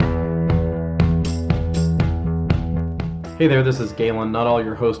Hey there, this is Galen Nuttall,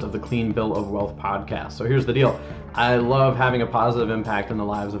 your host of the Clean Bill of Wealth podcast. So here's the deal. I love having a positive impact in the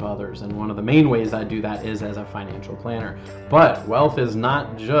lives of others, and one of the main ways I do that is as a financial planner. But wealth is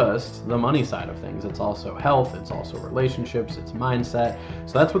not just the money side of things. It's also health, it's also relationships, it's mindset.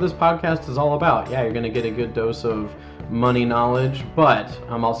 So that's what this podcast is all about. Yeah, you're going to get a good dose of money knowledge, but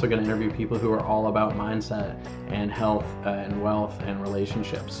I'm also going to interview people who are all about mindset and health and wealth and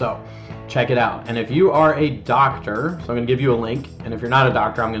relationships. So check it out. And if you are a doctor, so I'm going to give you a link. And if you're not a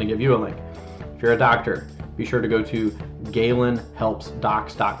doctor, I'm going to give you a link. If you're a doctor, be sure to go to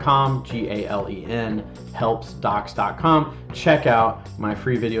galenhelpsdocs.com, G-A-L-E-N, helpsdocs.com. Check out my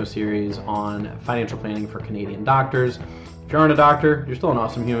free video series on financial planning for Canadian doctors. If you aren't a doctor, you're still an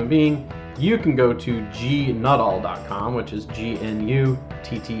awesome human being. You can go to gnuttall.com, which is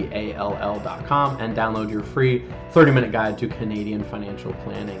Gnuttall.com, and download your free 30-minute guide to Canadian financial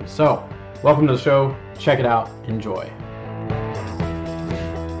planning. So, welcome to the show. Check it out. Enjoy.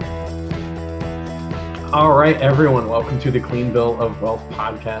 All right, everyone. Welcome to the Clean Bill of Wealth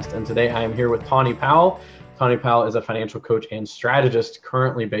podcast. And today I am here with Tawny Powell. Tawny Powell is a financial coach and strategist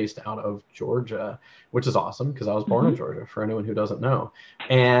currently based out of Georgia, which is awesome because I was born in Georgia, for anyone who doesn't know.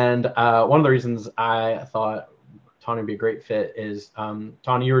 And one of the reasons I thought Tawny would be a great fit is,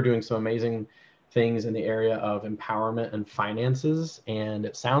 Tawny, you were doing some amazing things in the area of empowerment and finances. And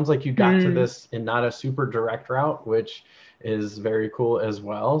it sounds like you got to this in not a super direct route, which is very cool as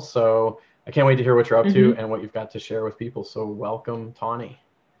well. So I can't wait to hear what you're up to and what you've got to share with people. So welcome, Tawny.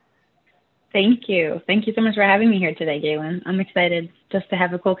 Thank you. Thank you so much for having me here today, Galen. I'm excited just to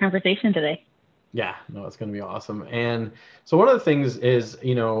have a cool conversation today. Yeah, no, it's going to be awesome. And so one of the things is,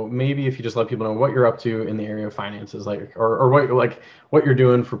 you know, maybe if you just let people know what you're up to in the area of finances, like, or what you're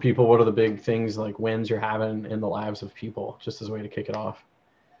doing for people, what are the big things, like wins you're having in the lives of people, just as a way to kick it off.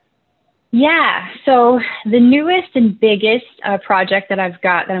 Yeah. So the newest and biggest project that I've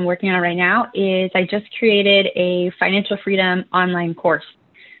got that I'm working on right now is I just created a financial freedom online course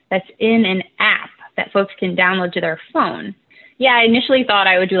that's in an app that folks can download to their phone. Yeah, I initially thought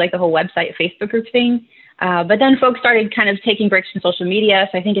I would do like the whole website Facebook group thing, but then folks started kind of taking breaks from social media,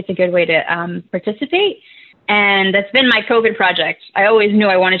 so I think it's a good way to participate. And that's been my COVID project. I always knew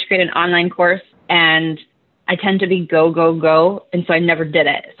I wanted to create an online course, and I tend to be go, go, go, and so I never did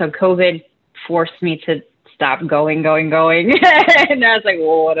it. So COVID forced me to stop going. And I was like,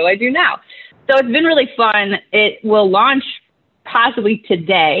 well, what do I do now? So it's been really fun. It will launch possibly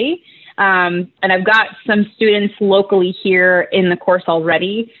today. And I've got some students locally here in the course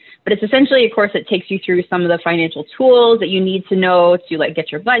already, but it's essentially a course that takes you through some of the financial tools that you need to know to like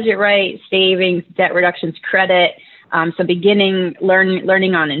get your budget right, savings, debt reductions, credit, some beginning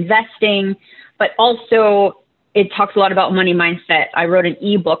learning on investing, but also it talks a lot about money mindset. I wrote an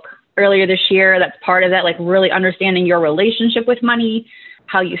ebook earlier this year that's part of that, like really understanding your relationship with money,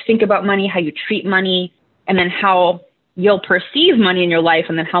 how you think about money, how you treat money, and then how you'll perceive money in your life,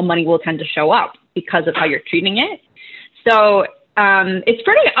 and then how money will tend to show up because of how you're treating it. So it's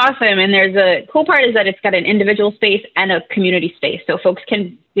pretty awesome. And there's a cool part is that it's got an individual space and a community space. So folks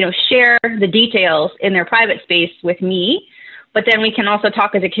can, you know, share the details in their private space with me, but then we can also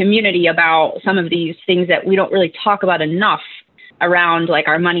talk as a community about some of these things that we don't really talk about enough around like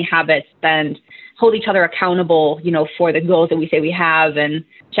our money habits, and hold each other accountable, you know, for the goals that we say we have, and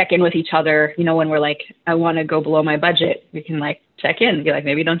check in with each other. You know, when we're like, I want to go below my budget, we can like check in and be like,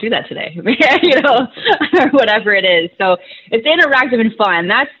 maybe don't do that today, you know, or whatever it is. So it's interactive and fun.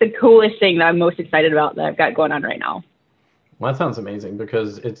 That's the coolest thing that I'm most excited about that I've got going on right now. Well, that sounds amazing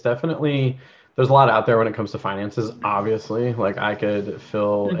because it's definitely, there's a lot out there when it comes to finances, obviously. Like I could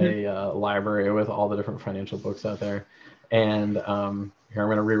fill a library with all the different financial books out there. And here, I'm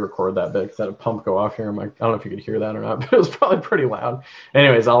going to re-record that bit because I had a pump go off here. I don't know if you could hear that or not, but it was probably pretty loud.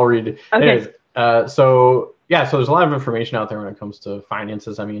 Anyways, I'll read. Okay. Anyways, so there's a lot of information out there when it comes to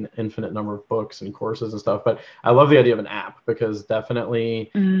finances. I mean, infinite number of books and courses and stuff, but I love the idea of an app because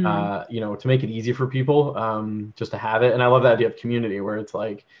definitely, you know, to make it easy for people, just to have it. And I love the idea of community where it's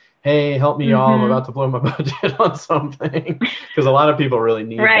like, hey, help me y'all, I'm about to blow my budget on something. Because a lot of people really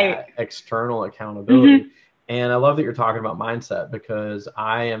need that external accountability. And I love that you're talking about mindset because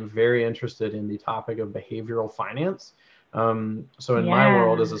I am very interested in the topic of behavioral finance. So in my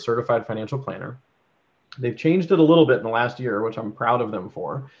world as a certified financial planner, they've changed it a little bit in the last year, which I'm proud of them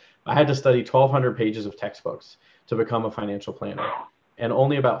for. I had to study 1,200 pages of textbooks to become a financial planner. And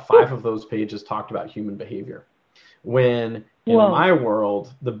only about 5 of those pages talked about human behavior. When in my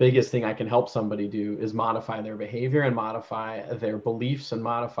world, the biggest thing I can help somebody do is modify their behavior and modify their beliefs and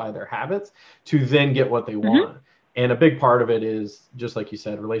modify their habits to then get what they want. And a big part of it is, just like you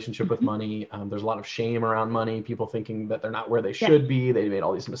said, relationship with money. There's a lot of shame around money, people thinking that they're not where they should be. They made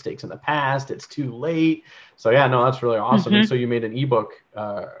all these mistakes in the past. It's too late. So yeah, no, that's really awesome. And so you made an ebook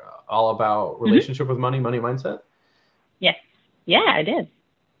all about relationship with money, money mindset? Yes. Yeah, I did.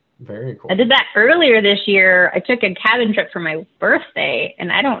 Very cool. I did that earlier this year. I took a cabin trip for my birthday,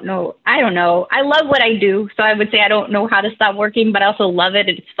 and I don't know. I love what I do. So I would say I don't know how to stop working, but I also love it.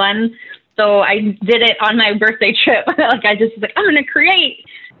 It's fun. So I did it on my birthday trip. Like I just was like, I'm going to create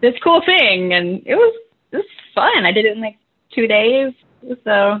this cool thing. And it was fun. I did it in like 2 days.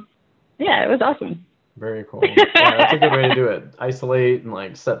 So yeah, it was awesome. Very cool. Yeah, that's a good way to do it. Isolate and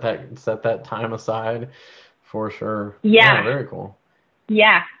like set that time aside for sure. Yeah, very cool.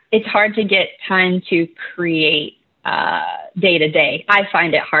 Yeah. It's hard to get time to create day to day. I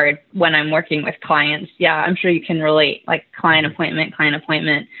find it hard when I'm working with clients. Yeah, I'm sure you can relate, like client appointment,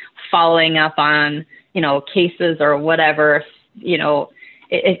 following up on, cases or whatever.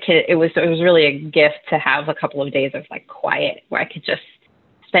 It was really a gift to have a couple of days of like quiet where I could just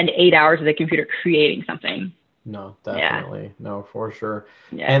spend 8 hours at the computer creating something. No, definitely. Yeah. No, for sure.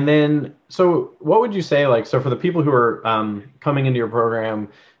 Yeah. And then, so what would you say, like, so for the people who are coming into your program,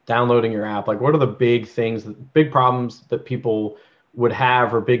 downloading your app, like what are the big problems that people would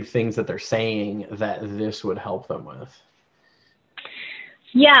have, or big things that they're saying that this would help them with?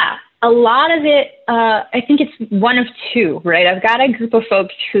 Yeah, a lot of it, I think it's one of two, right? I've got a group of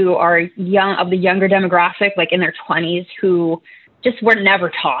folks who are young, of the younger demographic, like in their 20s, who just were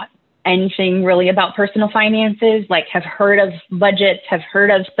never taught anything really about personal finances, like have heard of budgets, have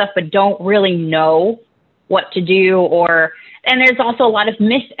heard of stuff, but don't really know what to do. And there's also a lot of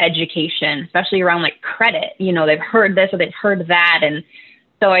miseducation, especially around like credit. They've heard this or they've heard that. And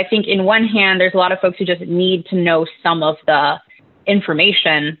so I think in one hand, there's a lot of folks who just need to know some of the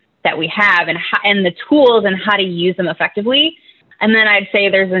information that we have and the tools and how to use them effectively. And then I'd say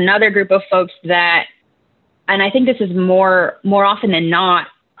there's another group of folks that, and I think this is more often than not,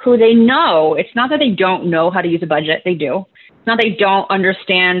 who they know. It's not that they don't know how to use a budget. They do. It's not they don't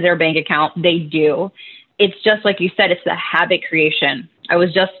understand their bank account. They do. It's just like you said, it's the habit creation. I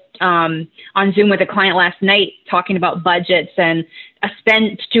was just on Zoom with a client last night talking about budgets and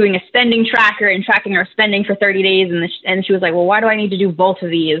doing a spending tracker and tracking our spending for 30 days. And she was like, well, why do I need to do both of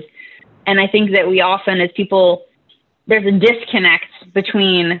these? And I think that we often, as people, there's a disconnect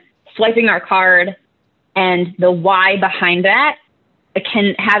between swiping our card and the why behind that,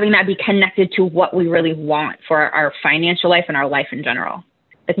 having that be connected to what we really want for our financial life and our life in general.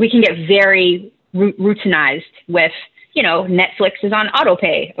 Like we can get very routinized with, Netflix is on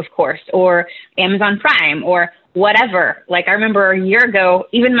autopay, of course, or Amazon Prime or whatever. Like I remember a year ago,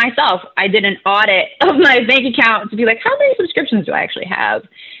 even myself, I did an audit of my bank account to be like, how many subscriptions do I actually have?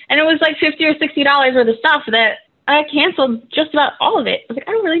 And it was like $50 or $60 worth of stuff that I canceled just about all of it. I was like,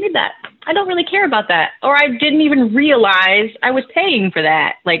 I don't really need that. I don't really care about that. Or I didn't even realize I was paying for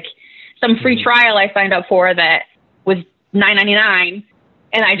that. Like some free trial I signed up for that was $9.99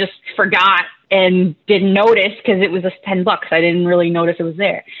 and I just forgot and didn't notice because it was just $10. I didn't really notice it was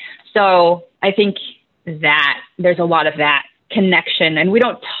there. So I think that there's a lot of that connection, and we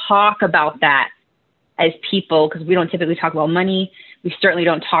don't talk about that as people because we don't typically talk about money. We certainly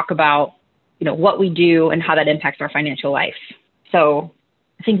don't talk about, what we do and how that impacts our financial life. So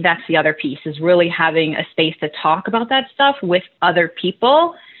I think that's the other piece, is really having a space to talk about that stuff with other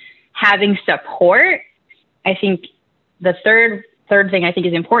people, having support. I think the third thing I think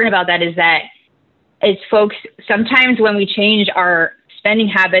is important about that is that as folks, sometimes when we change our spending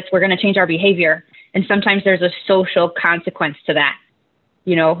habits, we're going to change our behavior. And sometimes there's a social consequence to that.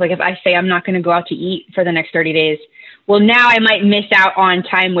 Like if I say I'm not going to go out to eat for the next 30 days, well, now I might miss out on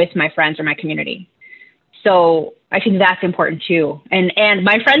time with my friends or my community. So I think that's important too. And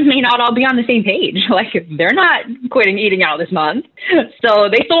my friends may not all be on the same page. Like they're not quitting eating out this month. So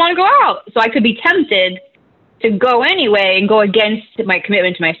they still want to go out. So I could be tempted to go anyway and go against my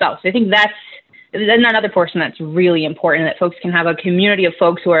commitment to myself. So I think that's another portion that's really important, that folks can have a community of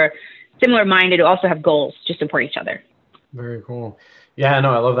folks who are similar minded, who also have goals to support each other. Very cool. Yeah,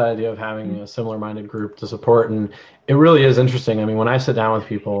 no, I love that idea of having a similar minded group to support. And it really is interesting. I mean, when I sit down with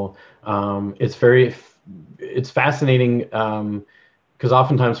people, it's fascinating because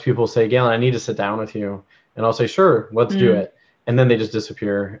oftentimes people say, Galen, I need to sit down with you. And I'll say, sure, let's do it. And then they just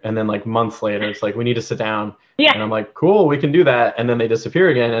disappear. And then like months later, it's like, we need to sit down. Yeah. And I'm like, cool, we can do that. And then they disappear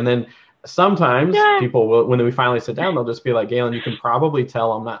again. And then sometimes people will, when we finally sit down, they'll just be like, Galen, you can probably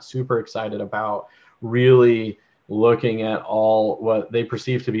tell I'm not super excited about really looking at all what they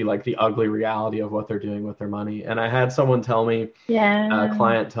perceive to be like the ugly reality of what they're doing with their money. And I had someone tell me, a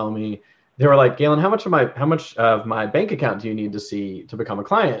client tell me, they were like, Galen, how much of my bank account do you need to see to become a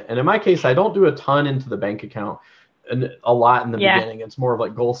client? And in my case, I don't do a ton into the bank account and a lot in the beginning. It's more of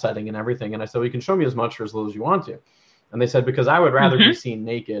like goal setting and everything. And I said, well, you can show me as much or as little as you want to. And they said, because I would rather be seen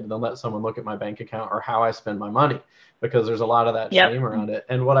naked than let someone look at my bank account or how I spend my money, because there's a lot of that shame around it.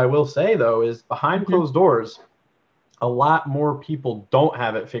 And what I will say, though, is behind closed doors, a lot more people don't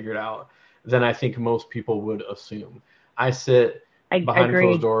have it figured out than I think most people would assume. I sit behind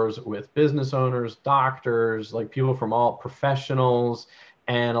closed doors with business owners, doctors, like people from all professionals.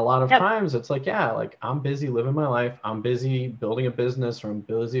 And a lot of times it's like, yeah, like I'm busy living my life. I'm busy building a business, or I'm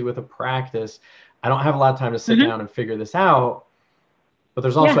busy with a practice. I don't have a lot of time to sit down and figure this out. But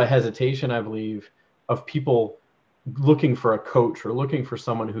there's also a hesitation, I believe, of people looking for a coach or looking for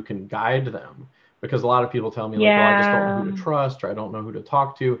someone who can guide them. Because a lot of people tell me, like, well, I just don't know who to trust, or I don't know who to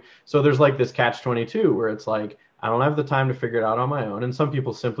talk to. So there's like this catch-22 where it's like, I don't have the time to figure it out on my own. And some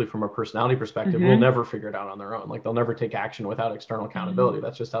people simply from a personality perspective will never figure it out on their own. Like they'll never take action without external accountability.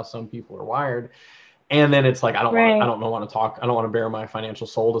 That's just how some people are wired. And then it's like, I don't want to talk. I don't want to bare my financial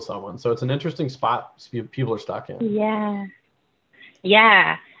soul to someone. So it's an interesting spot people are stuck in. Yeah.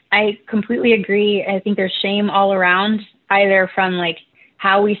 Yeah. I completely agree. I think there's shame all around, either from like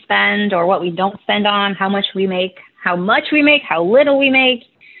how we spend or what we don't spend on, how much we make, how little we make,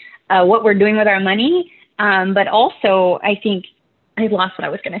 what we're doing with our money. But also, I think I lost what I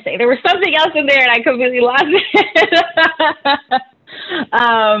was going to say. There was something else in there and I completely lost it.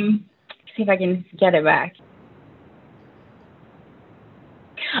 See if I can get it back.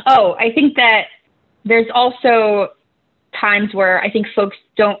 Oh, I think that there's also times where I think folks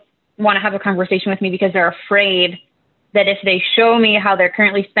don't want to have a conversation with me because they're afraid that if they show me how they're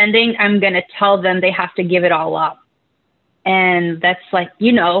currently spending, I'm going to tell them they have to give it all up. And that's like,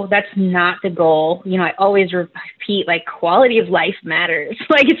 that's not the goal. I always repeat, like, quality of life matters.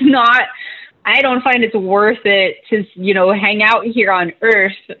 Like, it's not, I don't find it's worth it to, hang out here on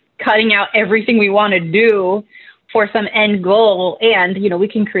earth, cutting out everything we want to do for some end goal. And, we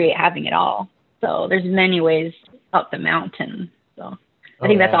can create having it all. So there's many ways up the mountain. So I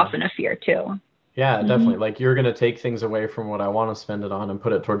think that's often a fear too. Yeah, definitely. Like, you're going to take things away from what I want to spend it on and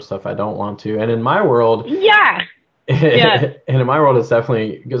put it towards stuff I don't want to. And in my world, and in my world, it's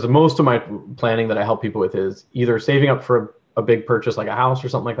definitely, because most of my planning that I help people with is either saving up for a big purchase like a house or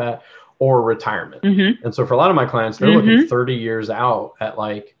something like that, or retirement. And so for a lot of my clients, they're looking 30 years out at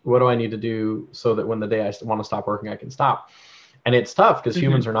like, what do I need to do so that when the day I want to stop working, I can stop? And it's tough because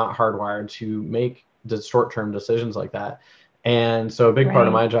humans are not hardwired to make the short-term decisions like that. And so a big part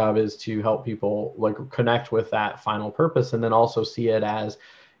of my job is to help people like connect with that final purpose, and then also see it as,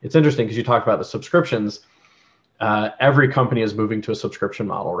 it's interesting because you talked about the subscriptions. Every company is moving to a subscription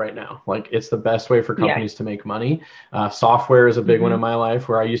model right now. Like, it's the best way for companies to make money. Software is a big one in my life,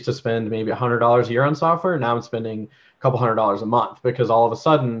 where I used to spend maybe $100 a year on software. Now I'm spending a couple $100 a month, because all of a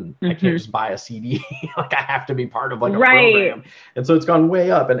sudden I can't just buy a CD. Like, I have to be part of like a program. And so it's gone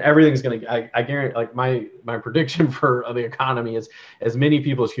way up, and everything's going to, I guarantee, like my prediction for the economy is as many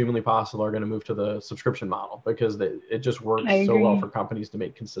people as humanly possible are going to move to the subscription model, because it just works so well for companies to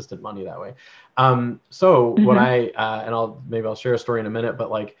make consistent money that way. So what and I'll share a story in a minute, but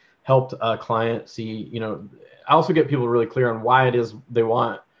like helped a client see, I also get people really clear on why it is they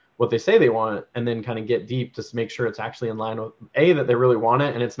want what they say they want, and then kind of get deep to make sure it's actually in line with that they really want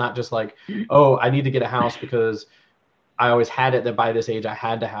it. And it's not just like, oh, I need to get a house because I always had it that by this age I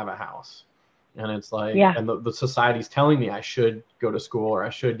had to have a house. And it's like, and the society's telling me I should go to school or I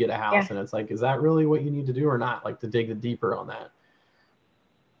should get a house. And it's like, is that really what you need to do or not? Like, to dig deeper on that.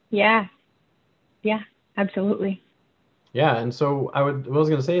 Yeah, absolutely. Yeah. And so what I was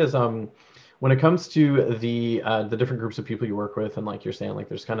going to say is, when it comes to the different groups of people you work with, and like you're saying, like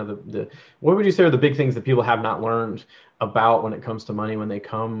there's kind of the what would you say are the big things that people have not learned about when it comes to money when they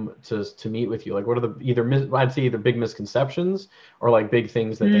come to meet with you? Like, what are I'd say either big misconceptions or like big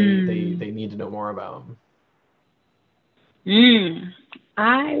things that they need to know more about?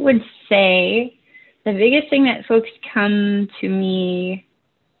 I would say the biggest thing that folks come to me,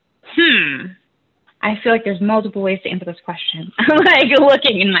 I feel like there's multiple ways to answer this question. I'm like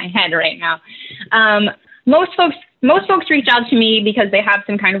looking in my head right now. Most folks reach out to me because they have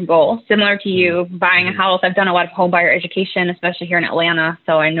some kind of goal, similar to you, buying a house. I've done a lot of home buyer education, especially here in Atlanta.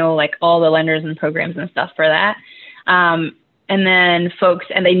 So I know like all the lenders and programs and stuff for that. And then folks,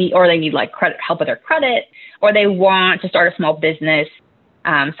 they need like help with their credit, or they want to start a small business,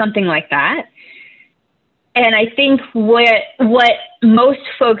 something like that. And I think what most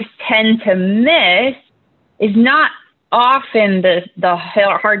folks tend to miss is not often the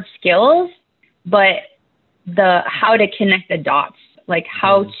hard skills, but the how to connect the dots like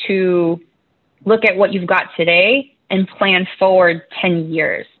how to look at what you've got today and plan forward 10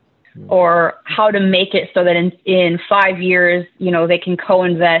 years, or how to make it so that in 5 years, you know, they can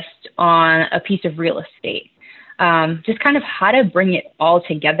co-invest on a piece of real estate. Just kind of how to bring it all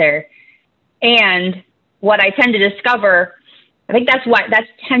together. And what I tend to discover, I think that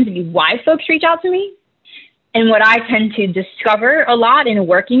tends to be why folks reach out to me. And what I tend to discover a lot in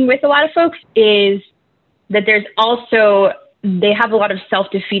working with a lot of folks is that there's also, they have a lot of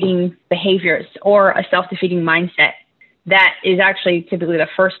self-defeating behaviors or a self-defeating mindset that is actually typically the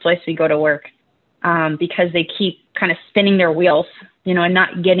first place we go to work, because they keep kind of spinning their wheels, you know, and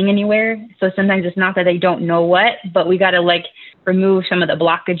not getting anywhere. So sometimes it's not that they don't know what, but we got to like remove some of the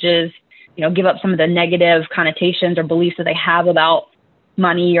blockages, you know, give up some of the negative connotations or beliefs that they have about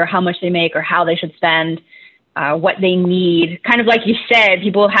money or how much they make or how they should spend, what they need. Kind of like you said,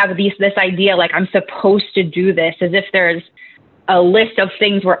 people have this idea like I'm supposed to do this, as if there's a list of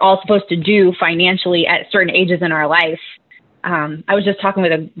things we're all supposed to do financially at certain ages in our life. I was just talking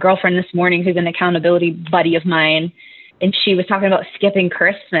with a girlfriend this morning who's an accountability buddy of mine, and she was talking about skipping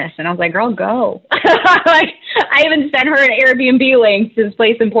Christmas. And I was like, girl, go. Like, I even sent her an Airbnb link to this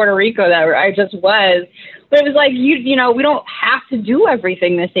place in Puerto Rico that I just was. But it was like, you know, we don't have to do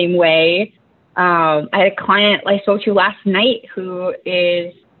everything the same way. I had a client I spoke to last night who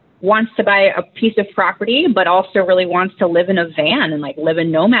wants to buy a piece of property, but also really wants to live in a van and like live a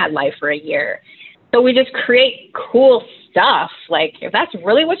nomad life for a year. So we just create cool stuff. Like, if that's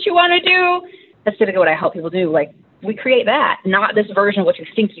really what you want to do, that's typically what I help people do. Like, we create that, not this version of what you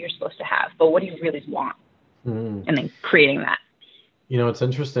think you're supposed to have, but what do you really want? And then creating that. You know, it's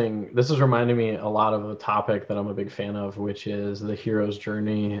interesting. This is reminding me a lot of a topic that I'm a big fan of, which is the hero's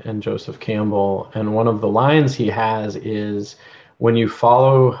journey and Joseph Campbell. And one of the lines he has is, when you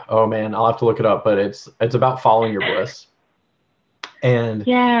follow, oh man, I'll have to look it up, but it's about following your bliss. And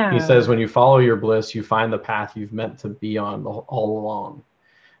he says, when you follow your bliss, you find the path you've meant to be on all along.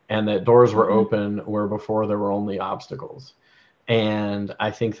 And that doors were open where before there were only obstacles. And I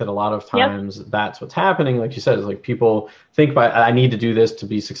think that a lot of times that's what's happening. Like you said, is like people think I need to do this to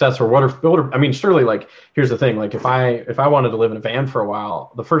be successful. I mean, surely, like, here's the thing. Like, if I wanted to live in a van for a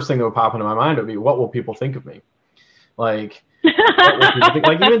while, the first thing that would pop into my mind would be, what will people think of me? Like,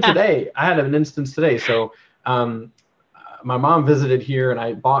 like even today, I had an instance today. So my mom visited here and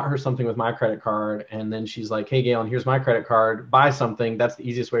I bought her something with my credit card. And then she's like, hey, Galen, here's my credit card. Buy something. That's the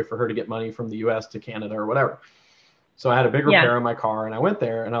easiest way for her to get money from the US to Canada or whatever. So I had a big repair on my car and I went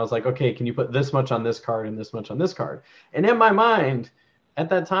there and I was like, okay, can you put this much on this card and this much on this card? And in my mind at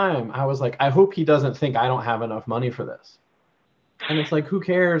that time, I was like, I hope he doesn't think I don't have enough money for this. And it's like, who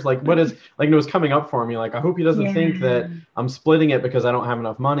cares? Like, what is, like, it was coming up for me. Like, I hope he doesn't think that I'm splitting it because I don't have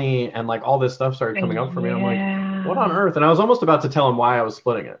enough money. And like all this stuff started coming up for me. I'm like, what on earth? And I was almost about to tell him why I was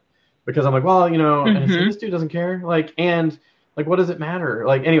splitting it, because I'm like, well, you know, and it's like, this dude doesn't care. Like, and like, what does it matter?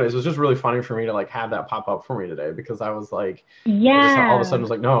 Like, anyways, it was just really funny for me to like have that pop up for me today, because I was like, all of a sudden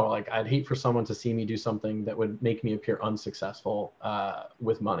was like, no, like, I'd hate for someone to see me do something that would make me appear unsuccessful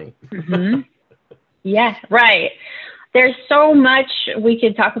with money. Yes, right. There's so much we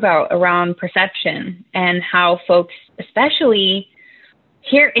could talk about around perception and how folks, especially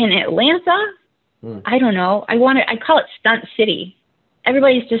here in Atlanta, I don't know, I call it stunt city.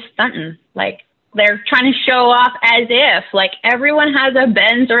 Everybody's just stunting. Like, they're trying to show off as if, like, everyone has a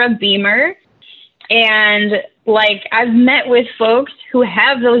Benz or a Beamer. And like, I've met with folks who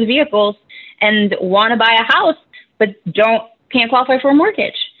have those vehicles and want to buy a house, but can't qualify for a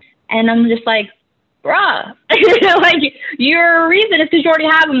mortgage. And I'm just like, bruh, like, your reason is because you already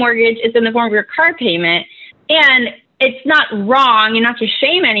have a mortgage. It's in the form of your car payment. And it's not wrong, and not to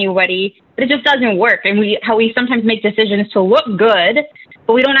shame anybody, but it just doesn't work. And how we sometimes make decisions to look good,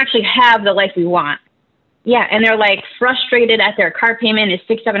 but we don't actually have the life we want. Yeah. And they're like frustrated at their car payment is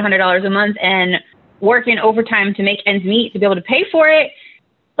 $600-700 a month and working overtime to make ends meet to be able to pay for it.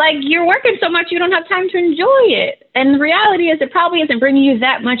 Like, you're working so much, you don't have time to enjoy it. And the reality is it probably isn't bringing you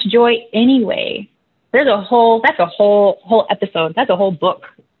that much joy anyway. That's a whole episode. That's a whole book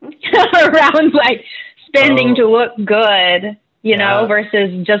around like spending to look good, you know,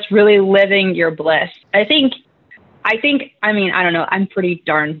 versus just really living your bliss. I mean, I don't know. I'm pretty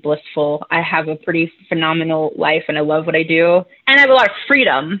darn blissful. I have a pretty phenomenal life and I love what I do. And I have a lot of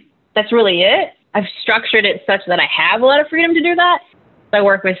freedom. That's really it. I've structured it such that I have a lot of freedom to do that. So I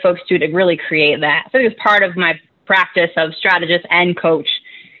work with folks too to really create that. So it's part of my practice of strategist and coach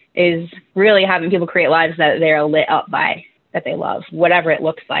is really having people create lives that they're lit up by, that they love, whatever it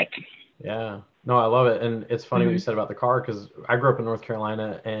looks like. Yeah. No, I love it. And it's funny what you Mm-hmm. said about the car, because I grew up in North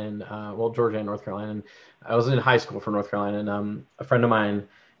Carolina and, well, Georgia and North Carolina. And I was in high school for North Carolina. And a friend of mine,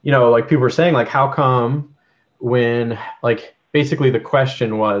 like people were saying, like, how come when, like, basically the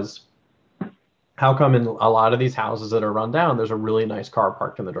question was, how come in a lot of these houses that are run down, there's a really nice car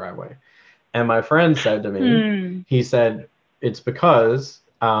parked in the driveway? And my friend said to me, Hmm. he said, it's because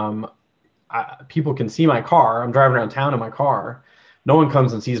people can see my car. I'm driving around town in my car. No one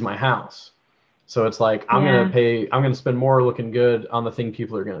comes and sees my house. So it's like, I'm Yeah. going to spend more looking good on the thing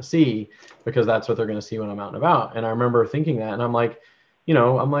people are going to see, because that's what they're going to see when I'm out and about. And I remember thinking that, and I'm like,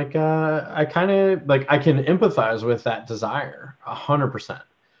 I kind of like, I can empathize with that desire 100%. Like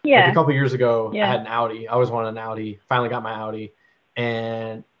a Yeah. couple years ago, I Yeah. had an Audi. I always wanted an Audi. Finally got my Audi.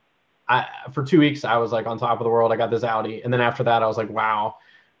 And for 2 weeks, I was like on top of the world. I got this Audi. And then after that, I was like, wow,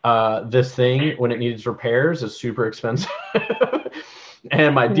 this thing, when it needs repairs, is super expensive.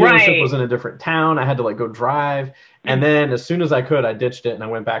 And my dealership Right. was in a different town. I had to like go drive. And then as soon as I could, I ditched it and I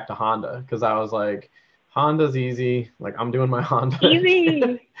went back to Honda, because I was like, Honda's easy. Like, I'm doing my Honda again.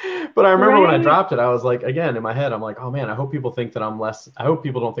 Easy. But I remember when I Right. dropped it, I was like, again, in my head, I'm like, oh man, I hope people don't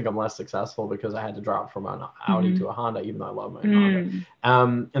think I'm less successful because I had to drop from an Audi Mm-hmm. to a Honda, even though I love my Honda.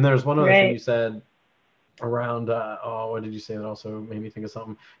 Mm. And there's one other thing you Right. said around, what did you say that also made me think of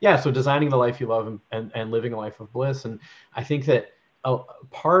something? Yeah, so designing the life you love, and living a life of bliss. And I think that a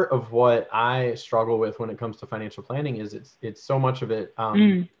part of what I struggle with when it comes to financial planning is it's so much of it,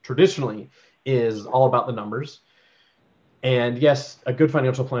 Mm. traditionally, is all about the numbers. And yes, a good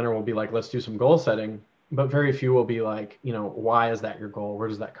financial planner will be like, let's do some goal setting, but very few will be like, why is that your goal? Where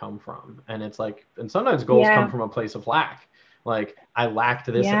does that come from? And it's like, and sometimes goals come Yeah. from a place of lack. Like, I lacked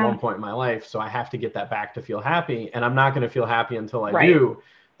this at Yeah. one point in my life, so I have to get that back to feel happy. And I'm not going to feel happy until I Right. do.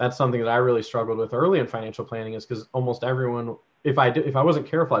 That's something that I really struggled with early in financial planning, is because almost everyone, if I wasn't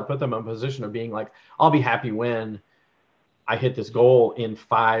careful, I'd put them in a position of being like, I'll be happy when I hit this goal in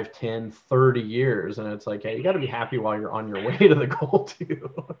 5, 10, 30 years. And it's like, hey, you got to be happy while you're on your way to the goal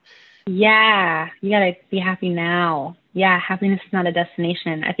too. Yeah. You gotta be happy now. Yeah. Happiness is not a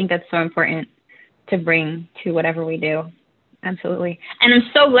destination. I think that's so important to bring to whatever we do. Absolutely. And I'm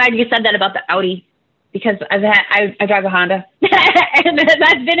so glad you said that about the Audi, because I drive a Honda and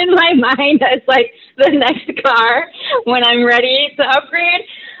that's been in my mind as like the next car when I'm ready to upgrade.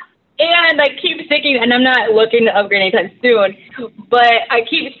 And I keep thinking, and I'm not looking to upgrade anytime soon, but I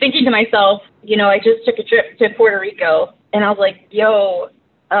keep thinking to myself, I just took a trip to Puerto Rico, and I was like, yo,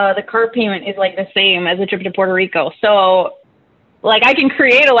 the car payment is like the same as a trip to Puerto Rico. So like I can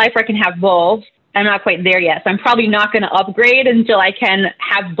create a life where I can have both. I'm not quite there yet. So I'm probably not going to upgrade until I can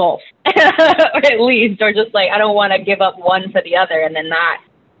have both, or at least, or just like, I don't want to give up one for the other and then not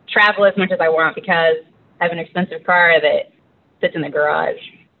travel as much as I want because I have an expensive car that sits in the garage.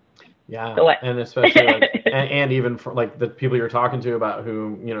 Yeah. So what? And especially like, and even for like the people you're talking to about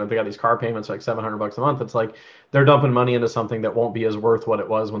who, they got these car payments like $700 a month. It's like they're dumping money into something that won't be as worth what it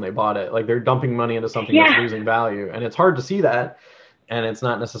was when they bought it. Like, they're dumping money into something that's losing value, and it's hard to see that. And it's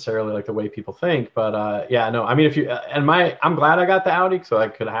not necessarily like the way people think, but yeah, no, I mean, I'm glad I got the Audi, so I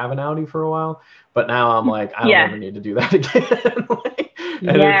could have an Audi for a while, but now I'm like, I don't ever need to do that again.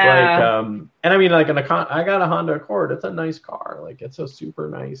 And it's like, and I mean, like I got a Honda Accord. It's a nice car. Like, it's a super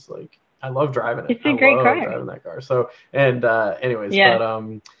nice, like, I love driving it. It's a great car. Driving that car. So, and anyways,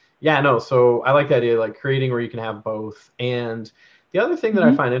 but yeah, no, so I like the idea of like creating where you can have both. And the other thing that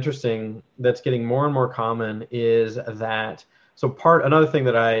I find interesting that's getting more and more common is that, another thing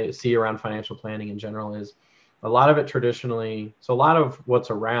that I see around financial planning in general is a lot of it traditionally, so a lot of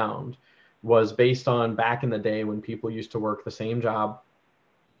what's around was based on back in the day when people used to work the same job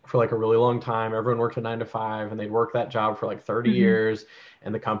for like a really long time. Everyone worked a 9 to 5, and they'd work that job for like 30 years,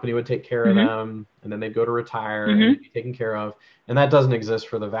 and the company would take care of them, and then they'd go to retire and be taken care of. And that doesn't exist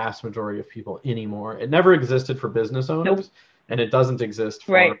for the vast majority of people anymore. It never existed for business owners, and it doesn't exist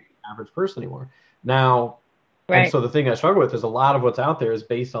for the average person anymore. Now, and so the thing I struggle with is a lot of what's out there is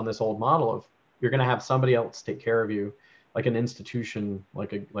based on this old model of you're going to have somebody else take care of you, like an institution,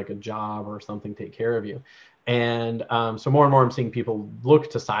 like a job or something take care of you. And so more and more I'm seeing people look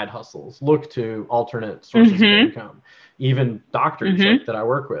to side hustles, look to alternate sources of income. Even doctors like, that I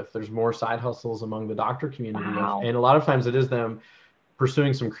work with, there's more side hustles among the doctor community. And a lot of times it is them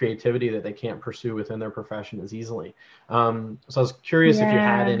pursuing some creativity that they can't pursue within their profession as easily. So I was curious if you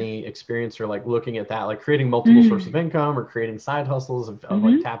had any experience or like looking at that, like creating multiple sources of income or creating side hustles of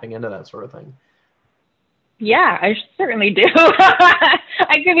like tapping into that sort of thing. Yeah, I certainly do.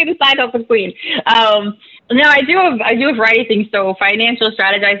 I could be the side hustle queen. No, I do a variety of things. So financial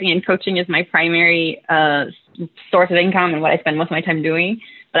strategizing and coaching is my primary source of income and what I spend most of my time doing.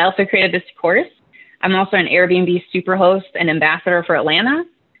 but I also created this course. I'm also an Airbnb superhost and ambassador for Atlanta.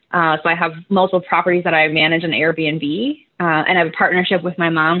 So I have multiple properties that I manage on Airbnb, and I have a partnership with my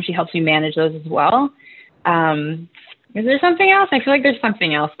mom. She helps me manage those as well. Is there something else? I feel like there's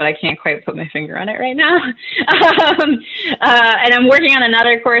something else, but I can't quite put my finger on it right now. And I'm working on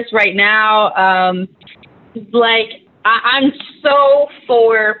another course right now. I'm so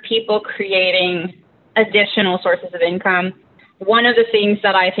for people creating additional sources of income. One of the things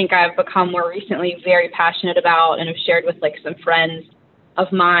that I think I've become more recently very passionate about and have shared with like some friends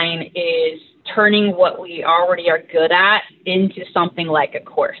of mine is turning what we already are good at into something like a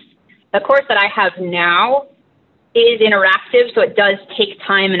course. The course that I have now is interactive, so it does take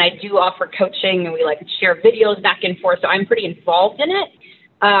time, and I do offer coaching, and we like share videos back and forth, so I'm pretty involved in it.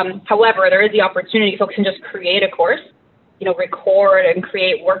 However, there is the opportunity, folks can just create a course, record and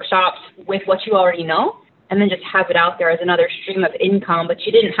create workshops with what you already know, and then just have it out there as another stream of income, but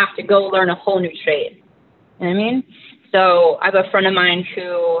you didn't have to go learn a whole new trade. You know what I mean? So I have a friend of mine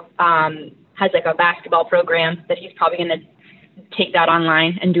who has like a basketball program that he's probably going to take that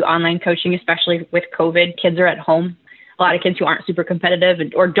online and do online coaching, especially with COVID. Kids are at home. A lot of kids who aren't super competitive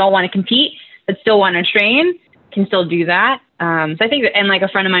or don't want to compete but still want to train can still do that. So I think, and like a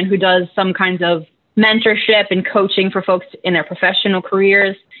friend of mine who does some kinds of mentorship and coaching for folks in their professional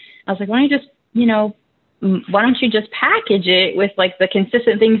careers, I was like, why don't you just package it with like the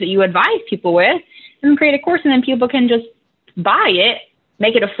consistent things that you advise people with and create a course, and then people can just buy it,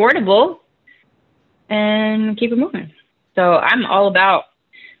 make it affordable, and keep it moving. So I'm all about,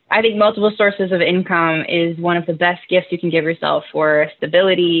 I think multiple sources of income is one of the best gifts you can give yourself for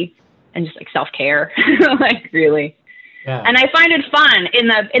stability and just like self-care, like really. Yeah. And I find it fun. In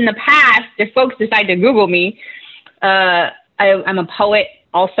the past, if folks decide to Google me, I'm a poet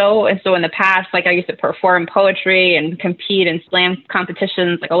also. And so in the past, like I used to perform poetry and compete in slam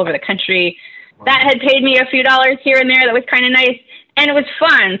competitions like all over the country. Wow. That had paid me a few dollars here and there. That was kind of nice. And it was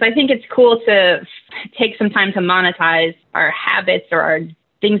fun. So I think it's cool to take some time to monetize our habits or our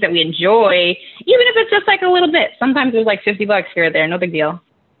things that we enjoy, even if it's just like a little bit. Sometimes there's like $50 here or there, no big deal.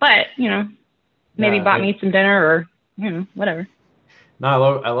 But, maybe bought me some dinner or, whatever. No, I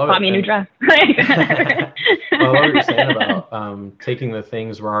love it. Bought me a new dress. I love what you're saying about taking the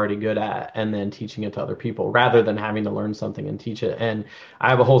things we're already good at and then teaching it to other people rather than having to learn something and teach it. And I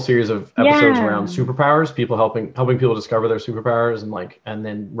have a whole series of episodes around superpowers, people helping people discover their superpowers and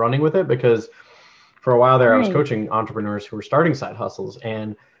then running with it, because for a while there I was coaching entrepreneurs who were starting side hustles,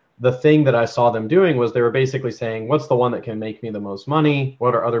 and the thing that I saw them doing was they were basically saying, what's the one that can make me the most money?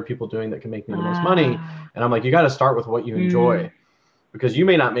 What are other people doing that can make me the most money? And I'm like, you got to start with what you enjoy. Because you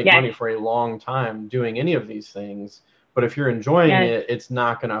may not make money for a long time doing any of these things, but if you're enjoying it, it's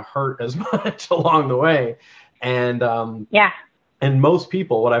not going to hurt as much along the way. And and most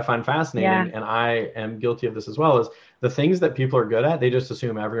people, what I find fascinating, and I am guilty of this as well, is the things that people are good at, they just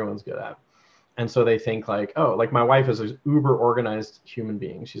assume everyone's good at. And so they think like, oh, like my wife is an uber organized human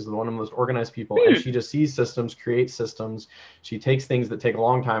being. She's one of the most organized people. And she just sees systems, creates systems. She takes things that take a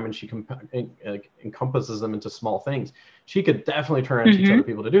long time and she encompasses them into small things. She could definitely turn and teach other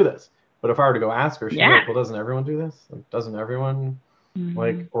people to do this. But if I were to go ask her, she's like, well, doesn't everyone do this? Like, doesn't everyone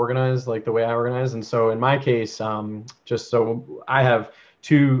like organize like the way I organize? And so in my case, just so I have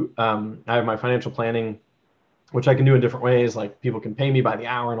I have my financial planning, which I can do in different ways. Like people can pay me by the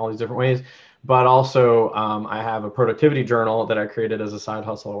hour in all these different ways. But also I have a productivity journal that I created as a side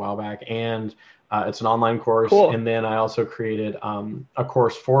hustle a while back. And it's an online course. Cool. And then I also created a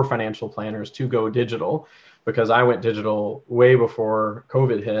course for financial planners to go digital, because I went digital way before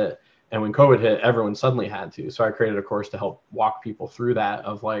COVID hit. And when COVID hit, everyone suddenly had to. So I created a course to help walk people through that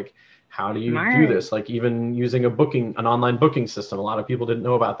of like, how do you do this? Like even using an online booking system. A lot of people didn't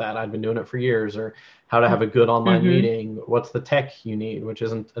know about that. I'd been doing it for years. Or how to have a good online meeting. What's the tech you need, which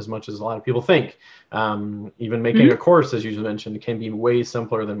isn't as much as a lot of people think. Even making a course, as you mentioned, can be way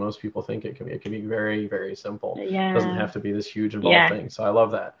simpler than most people think it can be. It can be very, very simple. It doesn't have to be this huge involved thing. So I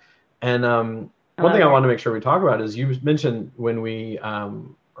love that. And one thing I wanted to make sure we talk about is you mentioned when we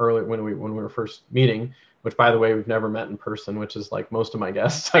when we were first meeting, which by the way, we've never met in person, which is like most of my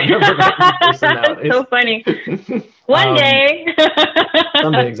guests. I've never met in person nowadays. So funny. One day.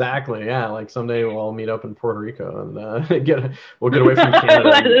 Someday, exactly. Yeah. Like someday we'll all meet up in Puerto Rico and we'll get away from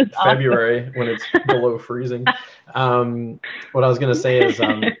Canada in February when it's below freezing. What I was going to say is,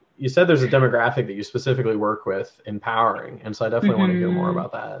 you said there's a demographic that you specifically work with, empowering. And so I definitely want to hear more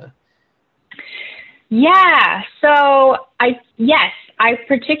about that. Yeah. So I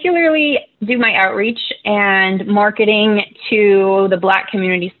particularly do my outreach and marketing to the Black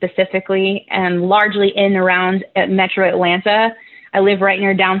community specifically, and largely in and around Metro Atlanta. I live right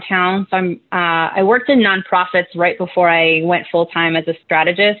near downtown. So I worked in nonprofits right before I went full time as a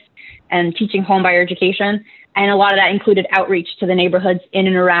strategist and teaching home buyer education. And a lot of that included outreach to the neighborhoods in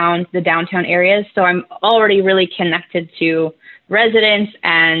and around the downtown areas. So I'm already really connected to residents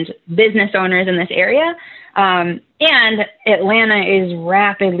and business owners in this area. And Atlanta is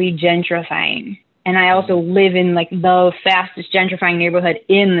rapidly gentrifying. And I also live in like the fastest gentrifying neighborhood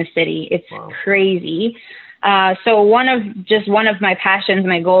in the city. It's crazy. So one of my passions,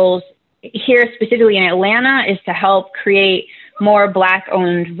 my goals here specifically in Atlanta is to help create more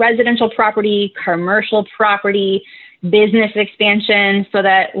Black-owned residential property, commercial property, business expansion, so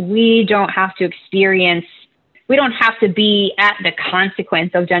that we don't have to be at the consequence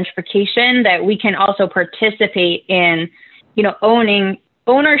of gentrification, that we can also participate in,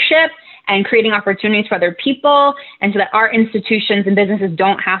 ownership and creating opportunities for other people, and so that our institutions and businesses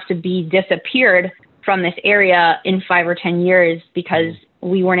don't have to be disappeared from this area in 5 or 10 years because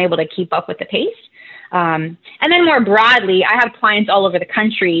we weren't able to keep up with the pace. And then more broadly, I have clients all over the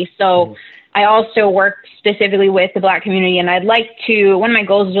country. So I also work specifically with the Black community, and one of my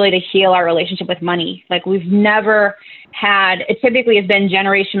goals is really to heal our relationship with money. Like we've never had, it typically has been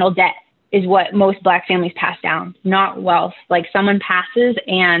generational debt is what most Black families pass down, not wealth. Like someone passes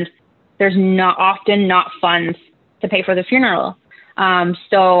and there's often not funds to pay for the funeral.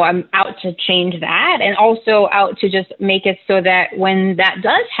 So I'm out to change that, and also out to just make it so that when that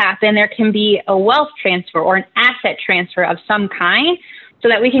does happen, there can be a wealth transfer or an asset transfer of some kind, so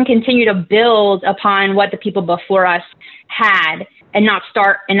that we can continue to build upon what the people before us had, and not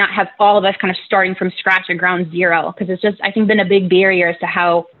have all of us kind of starting from scratch at ground zero. Because it's just, I think, been a big barrier as to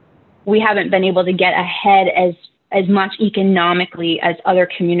how we haven't been able to get ahead as much economically as other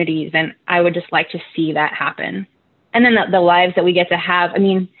communities. And I would just like to see that happen. And then the lives that we get to have. I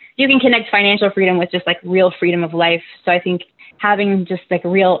mean, you can connect financial freedom with just like real freedom of life. So I think having just like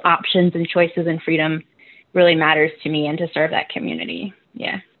real options and choices and freedom really matters to me, and to serve that community.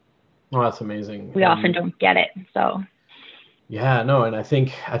 Yeah. Oh, that's amazing. We often don't get it. So. Yeah, no. And I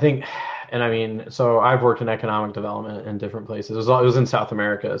think, and I mean, so I've worked in economic development in different places. It was in South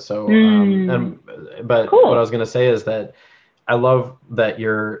America. So, but cool. What I was going to say is that I love that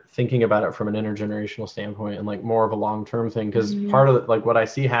you're thinking about it from an intergenerational standpoint and like more of a long-term thing. Because part of like what I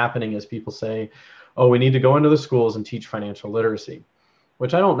see happening is people say, oh, we need to go into the schools and teach financial literacy,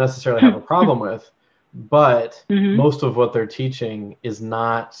 which I don't necessarily have a problem with. But most of what they're teaching is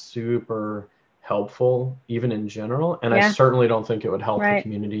not super helpful, even in general. And I certainly don't think it would help the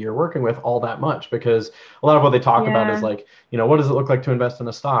community you're working with all that much, because a lot of what they talk about is like, what does it look like to invest in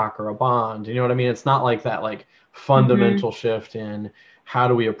a stock or a bond? You know what I mean? It's not like that like fundamental shift in how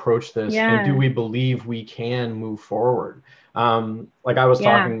do we approach this, and do we believe we can move forward? Like I was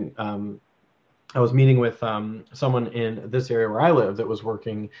talking, I was meeting with someone in this area where I live that was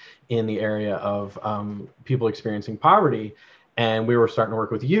working in the area of people experiencing poverty, and we were starting to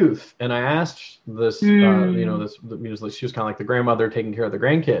work with youth. And I asked this, she was kind of like the grandmother taking care of the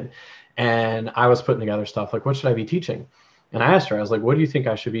grandkid, and I was putting together stuff like, what should I be teaching? And I asked her, I was like, what do you think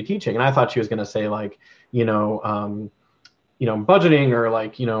I should be teaching? And I thought she was going to say like, budgeting or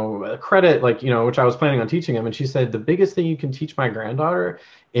like, credit, like, which I was planning on teaching him. And she said, the biggest thing you can teach my granddaughter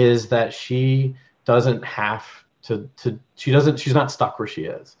is that she doesn't have she's not stuck where she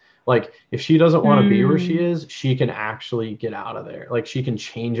is. Like if she doesn't want to be where she is, she can actually get out of there. Like she can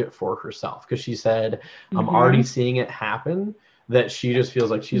change it for herself. Cause she said, I'm already seeing it happen, that she just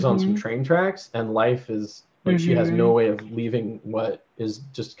feels like she's on some train tracks and life is like, she has no way of leaving what is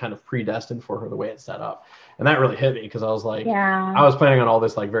just kind of predestined for her the way it's set up. And that really hit me, because I was like, I was planning on all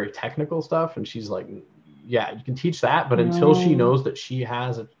this like very technical stuff. And she's like, yeah, you can teach that, but until she knows that she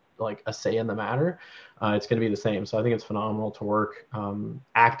has a say in the matter, it's going to be the same. So I think it's phenomenal to work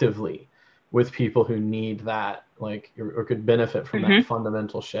actively with people who need that, like, or could benefit from that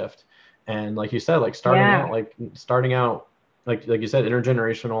fundamental shift. And like you said, like starting out, like you said,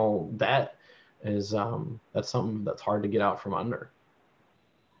 intergenerational debt is that's something that's hard to get out from under.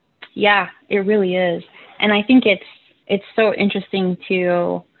 Yeah, it really is. And I think it's so interesting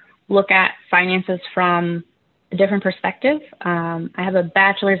to look at finances from a different perspective. I have a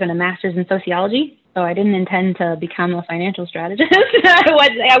bachelor's and a master's in sociology, so I didn't intend to become a financial strategist.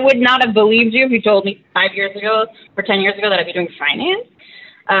 I would not have believed you if you told me 5 years ago or 10 years ago that I'd be doing finance.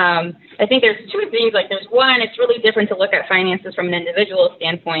 I think there's two things. Like there's one, it's really different to look at finances from an individual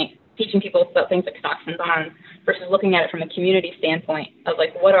standpoint, teaching people about things like stocks and bonds, versus looking at it from a community standpoint of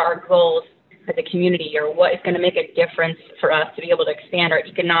like, what are our goals as a community, or what is going to make a difference for us to be able to expand our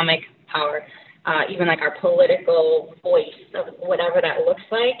economic power, even like our political voice of whatever that looks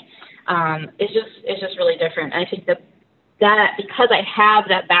like. It's just really different. And I think the that because I have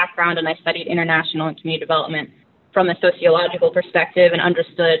that background and I studied international and community development from a sociological perspective and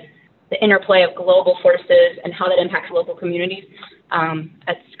understood the interplay of global forces and how that impacts local communities,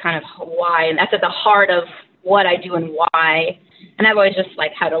 that's kind of why, and that's at the heart of what I do and why. And I've always just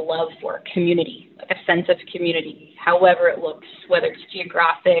like had a love for community, like a sense of community, however it looks, whether it's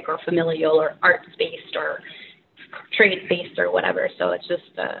geographic or familial or arts-based or trade-based or whatever. So it's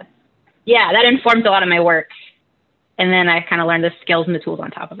just, yeah, that informs a lot of my work. And then I kind of learned the skills and the tools on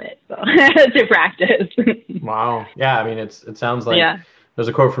top of it, so to practice. Wow. Yeah, I mean, it sounds like there's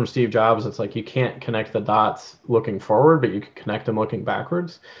a quote from Steve Jobs. It's like you can't connect the dots looking forward, but you can connect them looking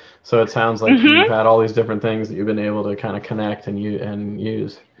backwards. So it sounds like you've had all these different things that you've been able to kind of connect and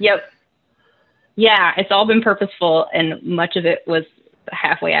use. Yep. Yeah, it's all been purposeful, and much of it was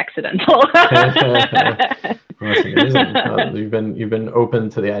halfway accidental. That's amazing. You've been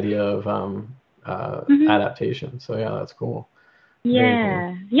open to the idea of adaptation. So yeah, that's cool. Yeah.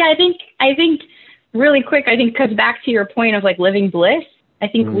 Cool. Yeah, I think really quick, I think it comes back to your point of like living bliss. I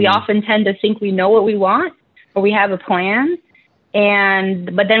think we often tend to think we know what we want or we have a plan.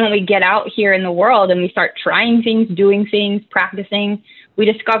 But then when we get out here in the world and we start trying things, doing things, practicing,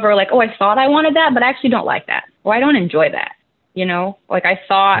 we discover like, oh, I thought I wanted that, but I actually don't like that. Or I don't enjoy that. You know, like I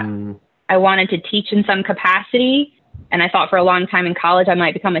thought I wanted to teach in some capacity. And I thought for a long time in college, I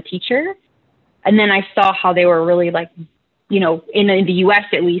might become a teacher. And then I saw how they were really like, you know, in the US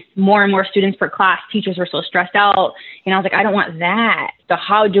at least, more and more students per class, teachers were so stressed out. And I was like, I don't want that. So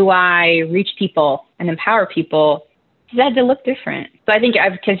how do I reach people and empower people? It had to look different. So I think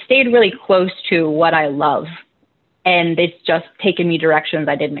I've stayed really close to what I love. And it's just taken me directions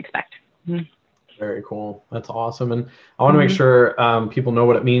I didn't expect. Very cool. That's awesome. And I want to make sure people know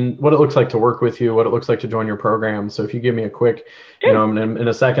what it looks like to work with you, what it looks like to join your program. So if you give me a quick, you know, in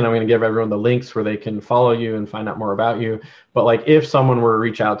a second, I'm going to give everyone the links where they can follow you and find out more about you. But like if someone were to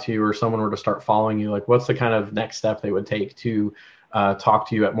reach out to you or someone were to start following you, like what's the kind of next step they would take to talk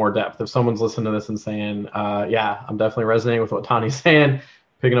to you at more depth? If someone's listening to this and saying, yeah, I'm definitely resonating with what Tawny's saying,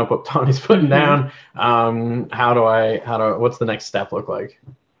 picking up what Tawny's putting down, what's the next step look like?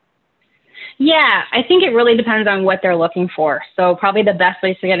 Yeah, I think it really depends on what they're looking for. So probably the best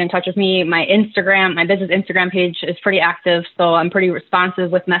place to get in touch with me, my business Instagram page is pretty active. So I'm pretty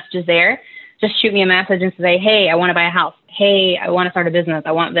responsive with messages there. Just shoot me a message and say, hey, I want to buy a house. Hey, I want to start a business.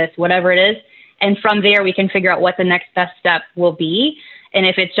 I want this, whatever it is. And from there, we can figure out what the next best step will be. And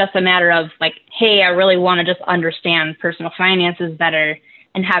if it's just a matter of like, hey, I really want to just understand personal finances better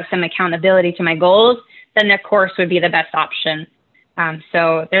and have some accountability to my goals, then the course would be the best option.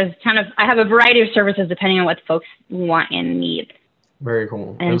 So I have a variety of services depending on what folks want and need. Very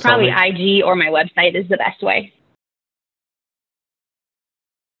cool. And probably IG or my website is the best way.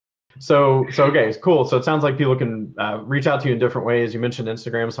 So okay, cool. So it sounds like people can reach out to you in different ways. You mentioned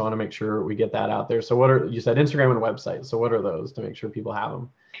Instagram, so I want to make sure we get that out there. So you said Instagram and website. So what are those to make sure people have them?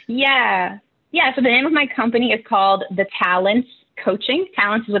 Yeah. So the name of my company is called The Talents Coaching.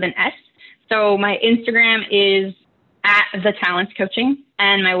 Talents is with an S. So my Instagram is at The Talents Coaching,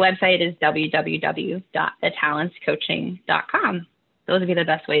 and my website is www.thetalentscoaching.com. Those would be the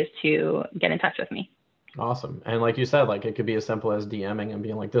best ways to get in touch with me. Awesome. And like you said, like it could be as simple as DMing and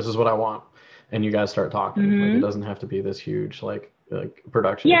being like, this is what I want. And you guys start talking. Like, it doesn't have to be this huge like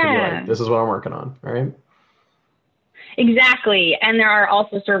production. Yeah. It could be like, this is what I'm working on. All right. Exactly. And there are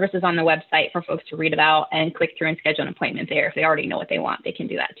also services on the website for folks to read about and click through and schedule an appointment there. If they already know what they want, they can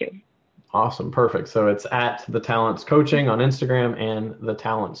do that too. Awesome. Perfect. So it's at The Talents Coaching on Instagram and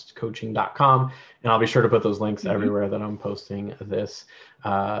thetalentscoaching.com. And I'll be sure to put those links everywhere that I'm posting this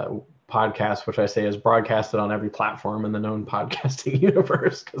podcast, which I say is broadcasted on every platform in the known podcasting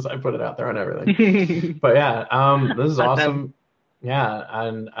universe because I put it out there on everything. But yeah, this is awesome. Yeah.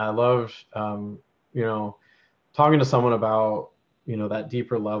 And I love, talking to someone about, that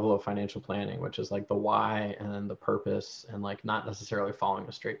deeper level of financial planning, which is like the why and the purpose and like not necessarily following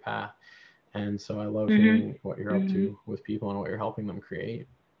a straight path. And so I love hearing what you're up to with people and what you're helping them create.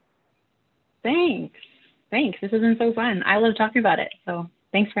 Thanks. This has been so fun. I love talking about it. So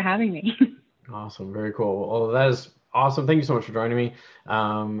thanks for having me. Awesome. Very cool. Well, that is awesome. Thank you so much for joining me.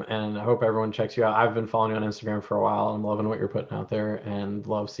 And I hope everyone checks you out. I've been following you on Instagram for a while. I'm loving what you're putting out there and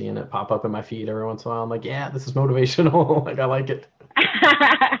love seeing it pop up in my feed every once in a while. I'm like, yeah, this is motivational. Like, I like it.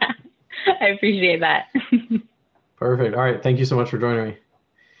 I appreciate that. Perfect. All right. Thank you so much for joining me.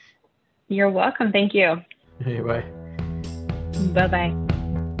 You're welcome. Thank you. Hey, bye. Bye-bye.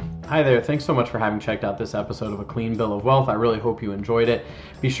 Hi there. Thanks so much for having checked out this episode of A Clean Bill of Wealth. I really hope you enjoyed it.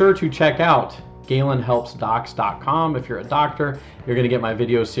 Be sure to check out GalenHelpsDocs.com. If you're a doctor, you're going to get my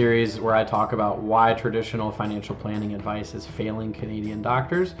video series where I talk about why traditional financial planning advice is failing Canadian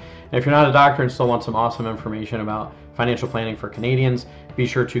doctors. And if you're not a doctor and still want some awesome information about financial planning for Canadians, be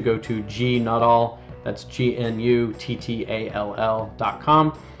sure to go to GNuttall, that's GNUTTALL.com,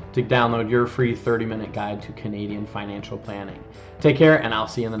 to download your free 30-minute guide to Canadian financial planning. Take care, and I'll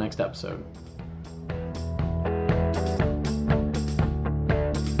see you in the next episode.